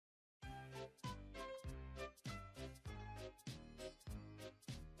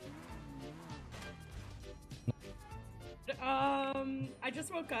I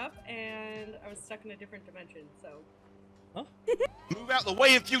just woke up and I was stuck in a different dimension, so. Huh? Move out the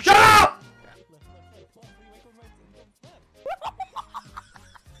way if you shut up!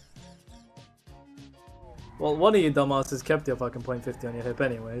 Well, one of you dumbasses kept your fucking .50 on your hip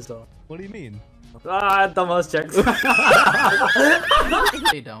anyway, so. What do you mean? Ah, dumbass checks.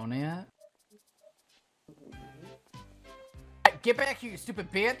 They don't yet. Get back here, you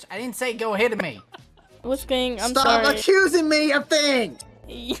stupid bitch! I didn't say go ahead of me. What's going? I'm Stop sorry. accusing me of things!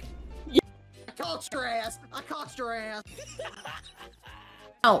 Y- I caught your ass! I caught your ass!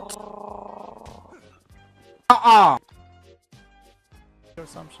 Out! Or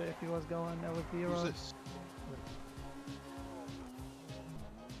some shit if he was going, that would be Who's wrong. this?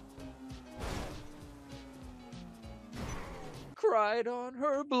 Cried on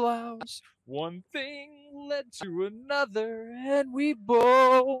her blouse. One thing led to another, and we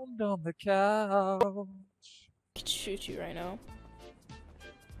boned on the couch. I could shoot you right now.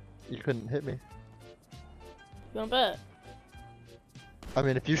 You couldn't hit me. You wanna bet? I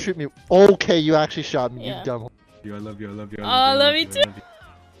mean, if you shoot me, okay, you actually shot me. Yeah. You dumb. I love you, I love you, Oh, I love you too.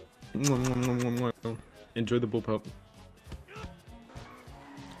 Enjoy the bullpup.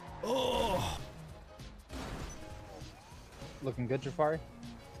 Oh. Looking good, Jafari?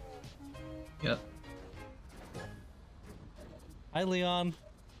 Yep. Hi, Leon.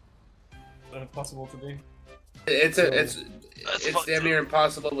 Is that impossible to do? It's damn near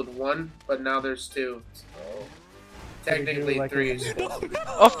impossible with one, but now there's two. So technically like three.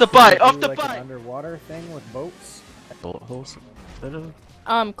 Off the bite! Off the like bite! an underwater thing with boats? Bullet holes.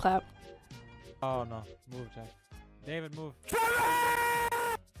 Clap. Oh no, move, Jack. David, move.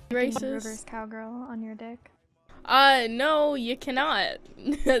 Racist. Reverse cowgirl on your dick. No, you cannot.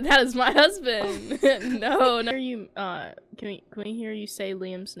 That is my husband. No, no. You, can we hear you say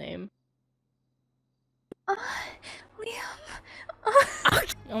Liam's name? Liam.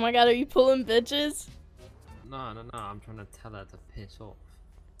 Oh my god, are you pulling bitches? No, I'm trying to tell her to piss off.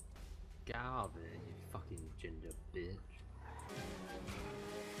 Get out of here, you fucking ginger bitch.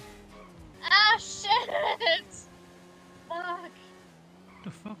 Ah, shit! Fuck. What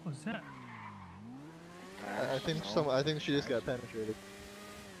the fuck was that? I think she just got penetrated.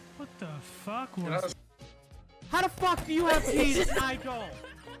 What the fuck was? How the fuck do you have keys, Nigel?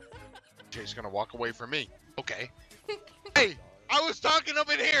 Jay's gonna walk away from me. Okay. Hey, I was talking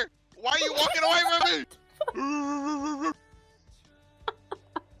up in here. Why are you walking away from me?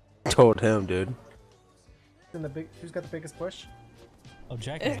 Told him, dude. Who's got the biggest push? Oh,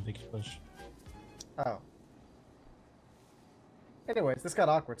 Jack has the biggest push. Oh. Anyways, this got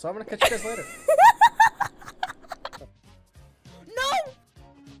awkward, so I'm gonna catch you guys later. No!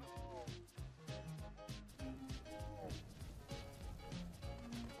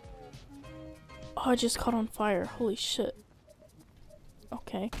 Oh, I just caught on fire. Holy shit.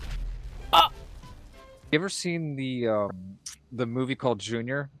 Okay. You ever seen the movie called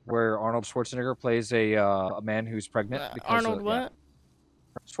Junior, where Arnold Schwarzenegger plays a man who's pregnant? Arnold what?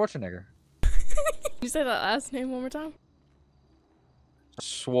 Yeah. Schwarzenegger. You say that last name one more time?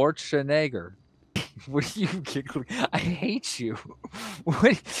 Schwarzenegger. What are you giggling? I hate you.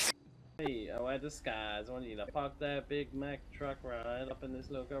 What? Hey, I wear disguise. I want you to park that Big Mac truck right up in this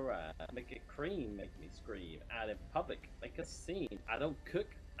little garage. Make it cream, make me scream. Out in public, make a scene. I don't cook,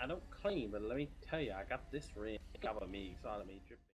 I don't clean, but let me tell you, I got this ring. Cover me, solid me, drip.